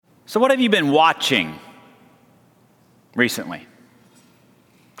So what have you been watching recently?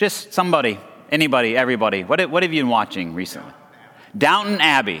 Just somebody, anybody, everybody. What have you been watching recently? Downton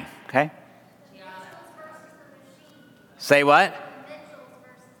Abbey, okay? Say what?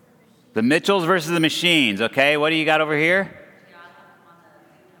 The Mitchells versus the Machines, okay? What do you got over here?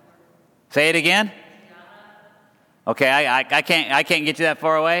 Say it again? Okay, I can't get you that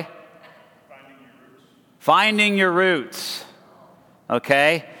far away. Finding Your Roots.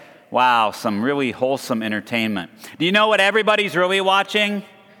 Okay? Wow, some really wholesome entertainment. Do you know what everybody's really watching?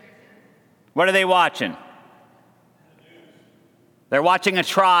 What are they watching? They're watching a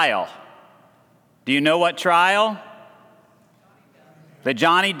trial. Do you know what trial? The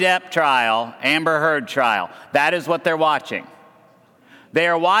Johnny Depp trial, Amber Heard trial. That is what they're watching. They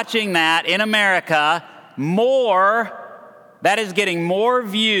are watching that in America more. That is getting more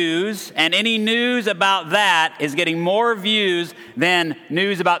views, and any news about that is getting more views than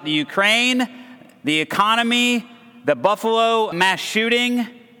news about the Ukraine, the economy, the Buffalo mass shooting,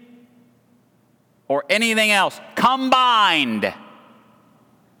 or anything else combined.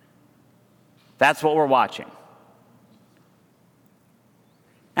 That's what we're watching.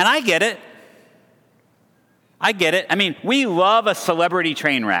 And I get it. I mean, we love a celebrity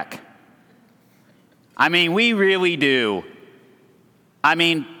train wreck. I mean, we really do. I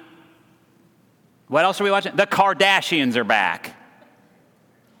mean, what else are we watching? The Kardashians are back.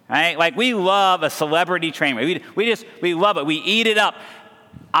 Right? Like, we love a celebrity train wreck. We love it. We eat it up.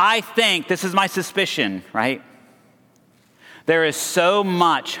 I think, this is my suspicion, right? There is so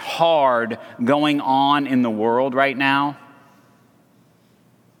much hard going on in the world right now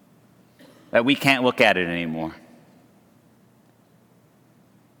that we can't look at it anymore.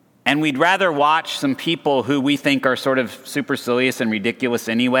 And we'd rather watch some people who we think are sort of supercilious and ridiculous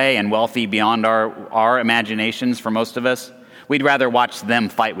anyway and wealthy beyond our imaginations for most of us. We'd rather watch them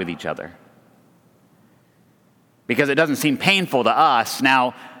fight with each other. Because it doesn't seem painful to us.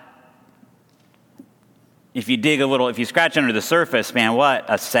 Now, if you scratch under the surface, man, what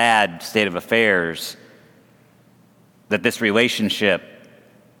a sad state of affairs that this relationship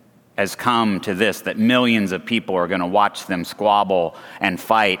has come to this, that millions of people are going to watch them squabble and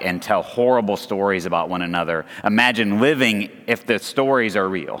fight and tell horrible stories about one another. Imagine living, if the stories are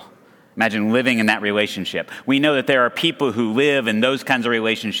real, imagine living in that relationship. We know that there are people who live in those kinds of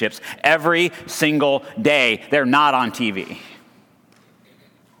relationships every single day. They're not on TV.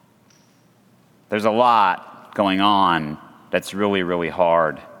 There's a lot going on that's really, really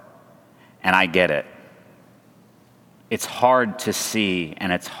hard, and I get it. It's hard to see,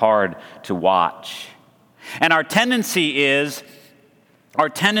 and it's hard to watch. And our tendency as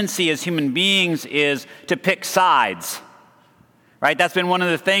human beings is to pick sides, right? That's been one of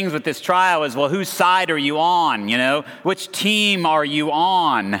the things with this trial is, well, whose side are you on, you know? Which team are you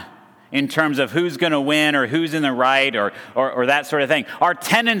on in terms of who's going to win or who's in the right or that sort of thing? Our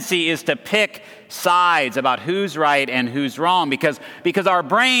tendency is to pick sides about who's right and who's wrong because our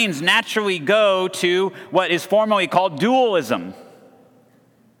brains naturally go to what is formally called dualism.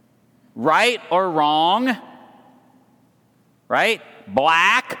 Right or wrong, right?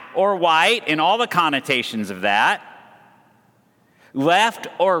 Black or white in all the connotations of that. Left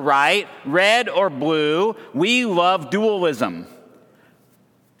or right, red or blue. We love dualism.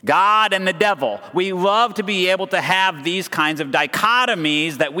 God and the devil. We love to be able to have these kinds of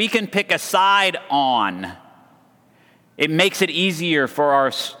dichotomies that we can pick a side on. It makes it easier for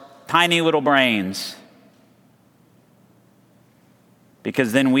our tiny little brains.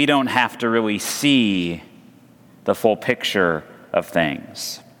 Because then we don't have to really see the full picture of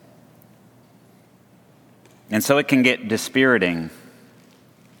things. And so it can get dispiriting.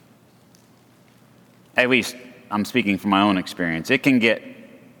 At least I'm speaking from my own experience. It can get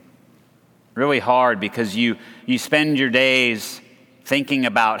really hard because you spend your days thinking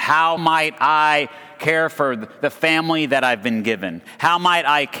about how might I care for the family that I've been given? How might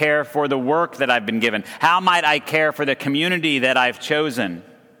I care for the work that I've been given? How might I care for the community that I've chosen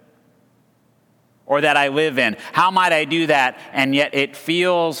or that I live in? How might I do that? And yet it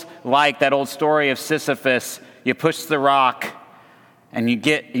feels like that old story of Sisyphus. You push the rock and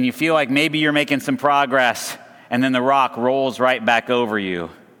you feel like maybe you're making some progress, and then the rock rolls right back over you.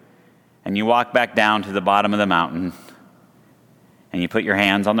 And you walk back down to the bottom of the mountain, and you put your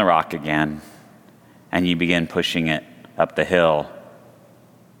hands on the rock again, and you begin pushing it up the hill.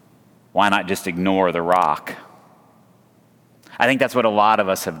 Why not just ignore the rock? I think that's what a lot of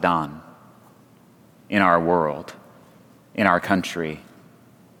us have done in our world, in our country.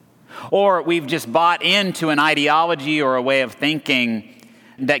 Or we've just bought into an ideology or a way of thinking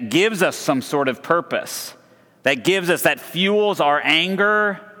that gives us some sort of purpose, that fuels our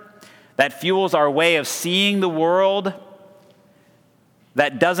anger, that fuels our way of seeing the world,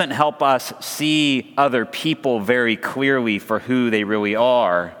 that doesn't help us see other people very clearly for who they really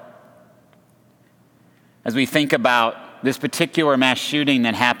are. As we think about this particular mass shooting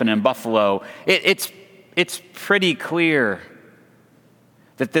that happened in Buffalo, it's pretty clear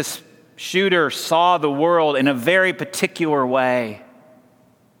that this shooter saw the world in a very particular way.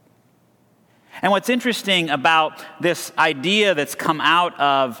 And what's interesting about this idea that's come out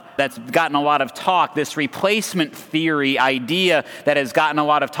of, that's gotten a lot of talk, this replacement theory idea that has gotten a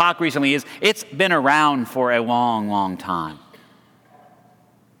lot of talk recently, is it's been around for a long, long time.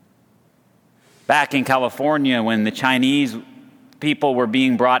 Back in California, when the Chinese people were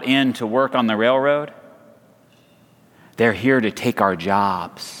being brought in to work on the railroad, they're here to take our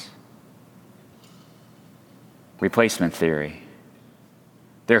jobs. Replacement theory.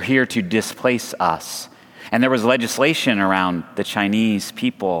 They're here to displace us. And there was legislation around the Chinese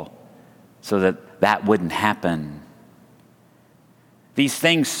people so that that wouldn't happen. These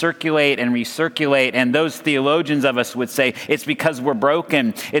things circulate and recirculate, and those theologians of us would say it's because we're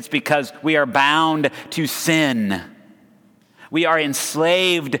broken. It's because we are bound to sin. We are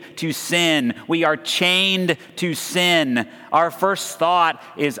enslaved to sin. We are chained to sin. Our first thought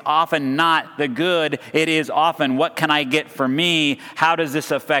is often not the good. It is often, what can I get for me? How does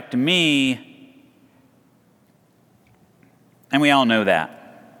this affect me? And we all know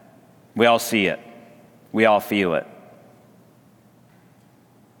that. We all see it. We all feel it.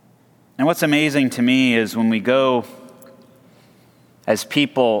 And what's amazing to me is when we go as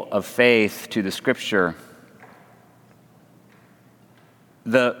people of faith to the Scripture,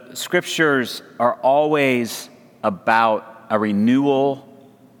 the Scriptures are always about a renewal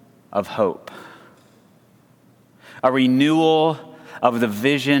of hope, a renewal of the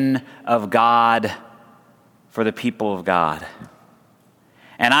vision of God for the people of God.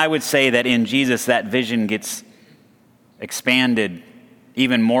 And I would say that in Jesus, that vision gets expanded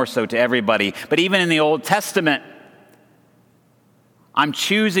even more so to everybody. But even in the Old Testament, I'm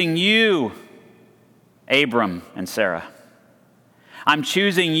choosing you, Abram and Sarah. I'm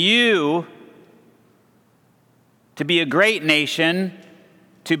choosing you to be a great nation,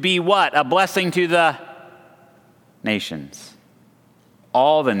 to be what? A blessing to the nations.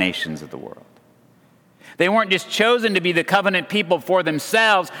 All the nations of the world. They weren't just chosen to be the covenant people for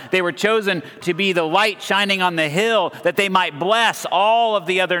themselves. They were chosen to be the light shining on the hill that they might bless all of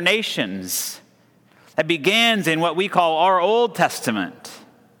the other nations. That begins in what we call our Old Testament.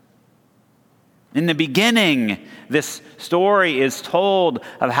 In the beginning, this story is told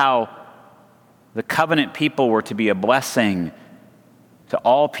of how the covenant people were to be a blessing to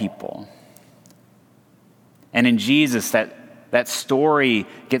all people. And in Jesus, that story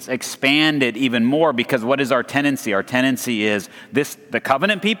gets expanded even more, because what is our tendency? Our tendency is the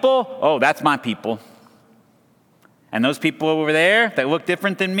covenant people, oh, that's my people. And those people over there that look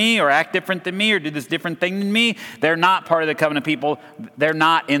different than me or act different than me or do this different thing than me, they're not part of the covenant people. They're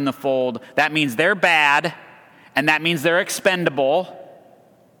not in the fold. That means they're bad, and that means they're expendable,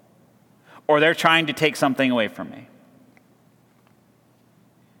 or they're trying to take something away from me.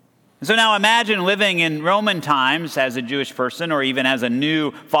 So now imagine living in Roman times as a Jewish person, or even as a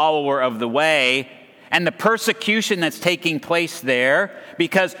new follower of the way, and the persecution that's taking place there,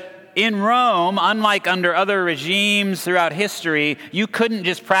 because in Rome, unlike under other regimes throughout history, you couldn't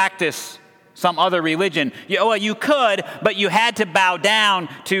just practice some other religion. You could, but you had to bow down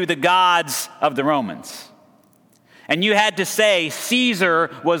to the gods of the Romans. And you had to say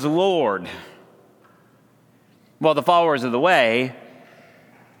Caesar was Lord. Well, the followers of the way,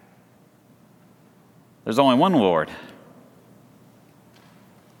 there's only one Lord.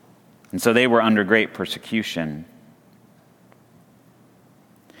 And so they were under great persecution.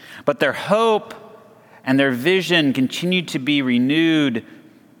 But their hope and their vision continued to be renewed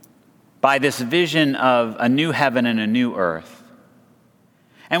by this vision of a new heaven and a new earth.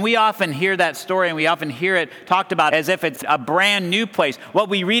 And we often hear that story, and we often hear it talked about as if it's a brand new place. What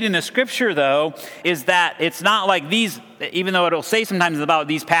we read in the Scripture, though, is that it's not like these, even though it'll say sometimes about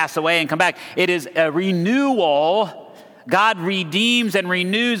these pass away and come back, it is a renewal. God redeems and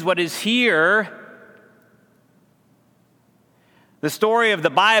renews what is here. The story of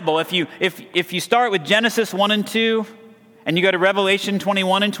the Bible, if you start with Genesis 1 and 2, and you go to Revelation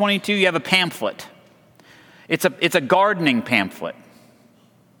 21 and 22, you have a pamphlet. It's a gardening pamphlet.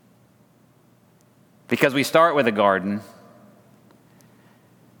 Because we start with a garden,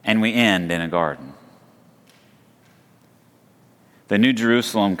 and we end in a garden. The New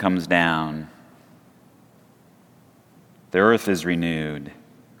Jerusalem comes down. The earth is renewed.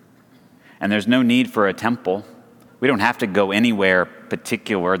 And there's no need for a temple. We don't have to go anywhere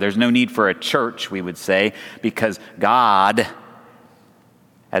particular. There's no need for a church, we would say, because God,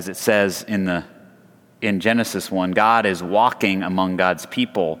 as it says in Genesis 1, God is walking among God's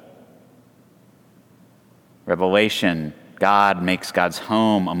people. Revelation, God makes God's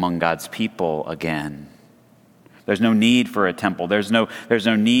home among God's people again. There's no need for a temple. There's no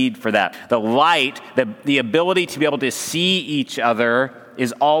need for that. The light, the ability to be able to see each other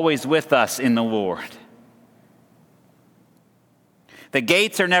is always with us in the Lord. The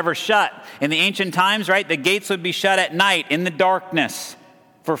gates are never shut. In the ancient times, right, the gates would be shut at night in the darkness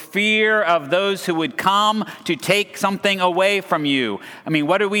for fear of those who would come to take something away from you. I mean,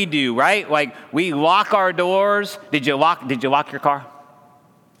 what do, right? Like, we lock our doors. Did you lock your car?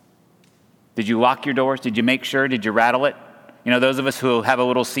 Did you lock your doors? Did you make sure? Did you rattle it? You know, those of us who have a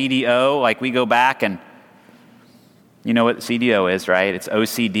little CDO, like we go back and you know what CDO is, right? It's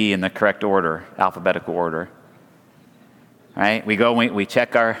OCD in the correct order, alphabetical order. Right? We go, we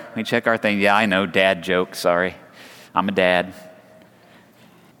check our thing. Yeah, I know, dad joke, sorry. I'm a dad.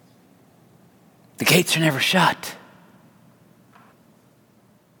 The gates are never shut.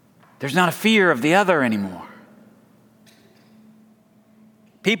 There's not a fear of the other anymore.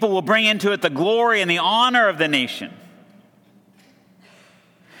 People will bring into it the glory and the honor of the nation.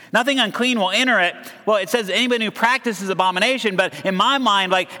 Nothing unclean will enter it. Well, it says anybody who practices abomination, but in my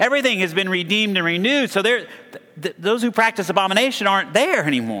mind, like, everything has been redeemed and renewed. So those who practice abomination aren't there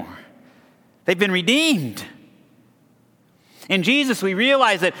anymore. They've been redeemed. In Jesus, we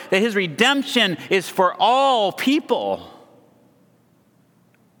realize that his redemption is for all people.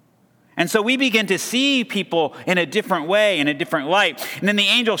 And so we begin to see people in a different way, in a different light. And then the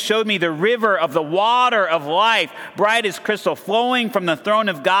angel showed me the river of the water of life, bright as crystal, flowing from the throne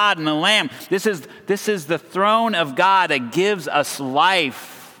of God and the Lamb. This is the throne of God that gives us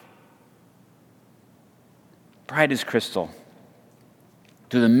life. Bright as crystal.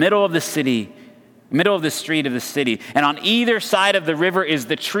 To the middle of the city, middle of the street of the city. And on either side of the river is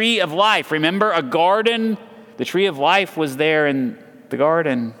the tree of life. Remember, a garden? The tree of life was there in the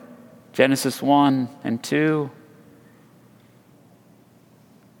garden. Genesis 1 and 2.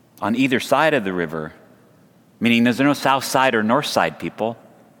 On either side of the river, meaning there's no south side or north side, people.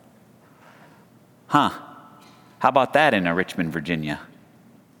 How about that in Richmond, Virginia?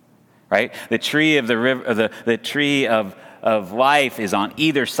 Right? The tree of the river, the tree of life is on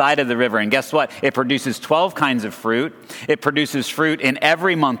either side of the river. And guess what? It produces 12 kinds of fruit. It produces fruit in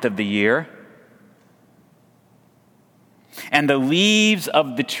every month of the year. And the leaves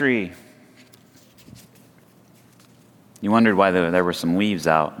of the tree. You wondered why there were some leaves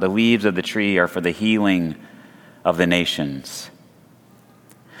out. The leaves of the tree are for the healing of the nations.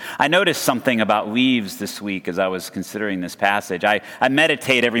 I noticed something about leaves this week as I was considering this passage. I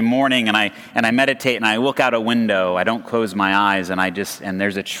meditate every morning, and I meditate and I look out a window. I don't close my eyes, and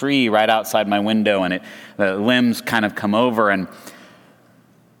there's a tree right outside my window, and the limbs kind of come over, and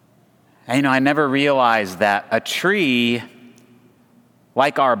I never realized that a tree,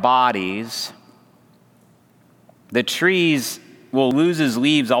 like our bodies, the trees will lose its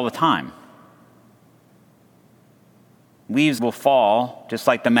leaves all the time. Leaves will fall, just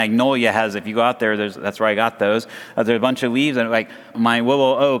like the magnolia has. If you go out there, that's where I got those. There's a bunch of leaves, and like my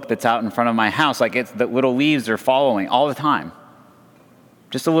willow oak that's out in front of my house, like the little leaves are falling all the time.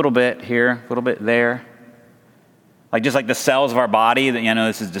 Just a little bit here, a little bit there. Like just like the cells of our body,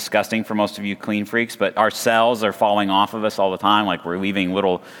 this is disgusting for most of you clean freaks, but our cells are falling off of us all the time. Like we're leaving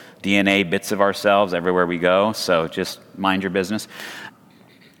little DNA bits of ourselves everywhere we go. So just mind your business.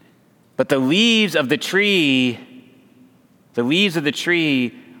 But the leaves of the tree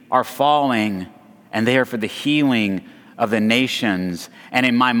are falling, and they are for the healing of the nations. And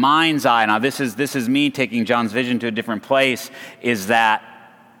in my mind's eye, now this is me taking John's vision to a different place, is that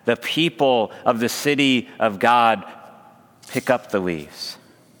the people of the city of God pick up the leaves.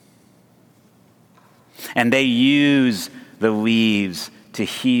 And they use the leaves to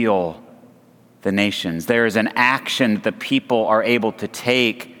heal the nations. There is an action that the people are able to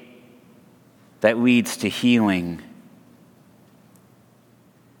take that leads to healing.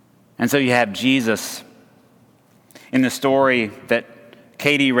 And so you have Jesus in the story that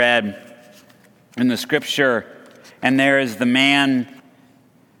Katie read in the scripture, and there is the man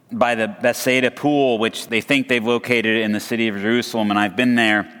by the Bethsaida pool, which they think they've located in the city of Jerusalem, and I've been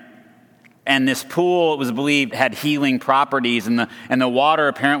there. And this pool, it was believed, had healing properties, and the water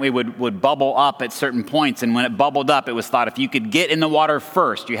apparently would bubble up at certain points. And when it bubbled up, it was thought if you could get in the water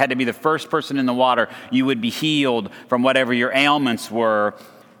first, you had to be the first person in the water, you would be healed from whatever your ailments were.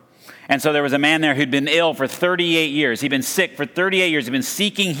 And so there was a man there who'd been ill for 38 years. He'd been sick for 38 years. He'd been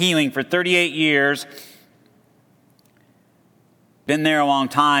seeking healing for 38 years. been there a long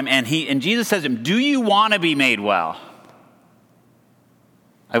time, and Jesus says to him, do you want to be made well?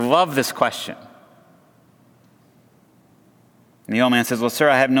 I love this question. And the old man says, well, sir,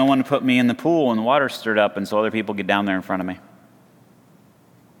 I have no one to put me in the pool, and the water stirred up, and so other people get down there in front of me.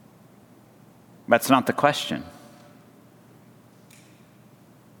 That's not the question.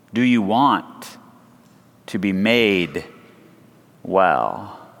 Do you want to be made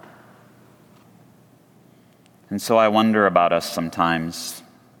well? And so I wonder about us sometimes.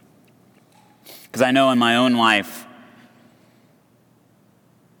 Because I know in my own life,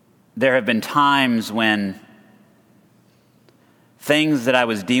 there have been times when things that I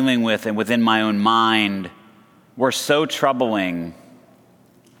was dealing with and within my own mind were so troubling,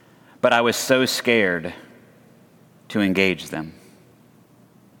 but I was so scared to engage them.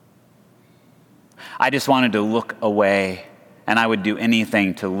 I just wanted to look away, and I would do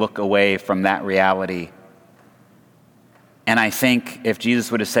anything to look away from that reality. And I think if Jesus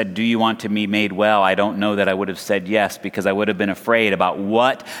would have said, do you want to be made well? I don't know that I would have said yes, because I would have been afraid about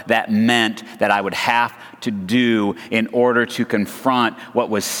what that meant that I would have to do in order to confront what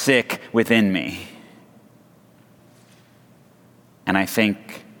was sick within me. And I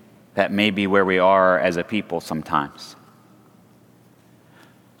think that may be where we are as a people sometimes.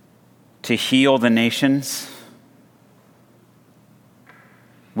 To heal the nations,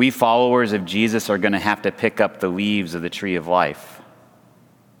 we followers of Jesus are going to have to pick up the leaves of the tree of life.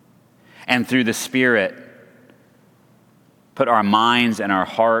 And through the Spirit, put our minds and our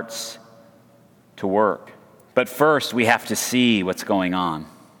hearts to work. But first, we have to see what's going on.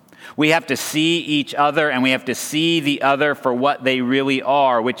 We have to see each other, and we have to see the other for what they really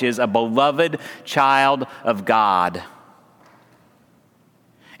are, which is a beloved child of God.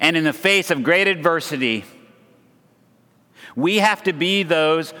 And in the face of great adversity, we have to be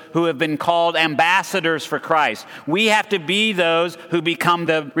those who have been called ambassadors for Christ. We have to be those who become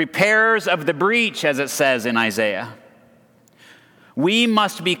the repairers of the breach, as it says in Isaiah. We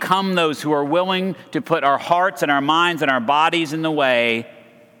must become those who are willing to put our hearts and our minds and our bodies in the way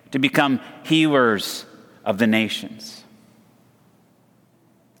to become healers of the nations.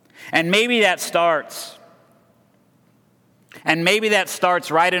 And maybe that starts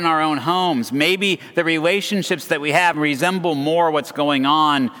right in our own homes. Maybe the relationships that we have resemble more what's going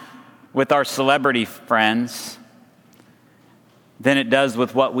on with our celebrity friends than it does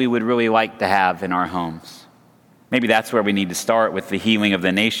with what we would really like to have in our homes. Maybe that's where we need to start with the healing of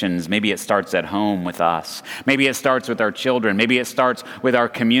the nations. Maybe it starts at home with us. Maybe it starts with our children. Maybe it starts with our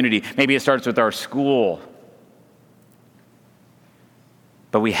community. Maybe it starts with our school.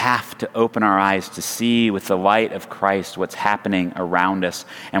 But we have to open our eyes to see with the light of Christ what's happening around us.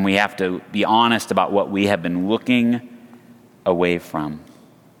 And we have to be honest about what we have been looking away from.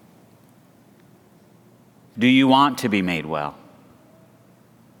 Do you want to be made well?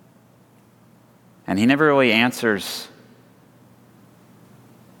 And he never really answers.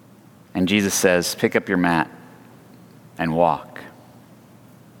 And Jesus says, pick up your mat and walk.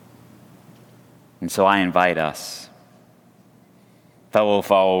 And so I invite us, fellow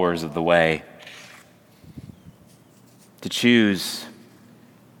followers of the way, to choose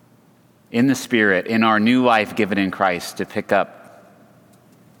in the Spirit, in our new life given in Christ, to pick up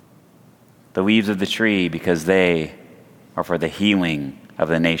the leaves of the tree because they are for the healing of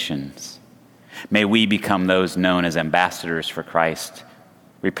the nations. May we become those known as ambassadors for Christ,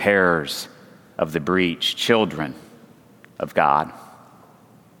 repairers of the breach, children of God.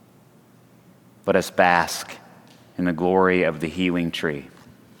 Let us bask in the glory of the healing tree.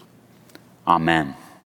 Amen.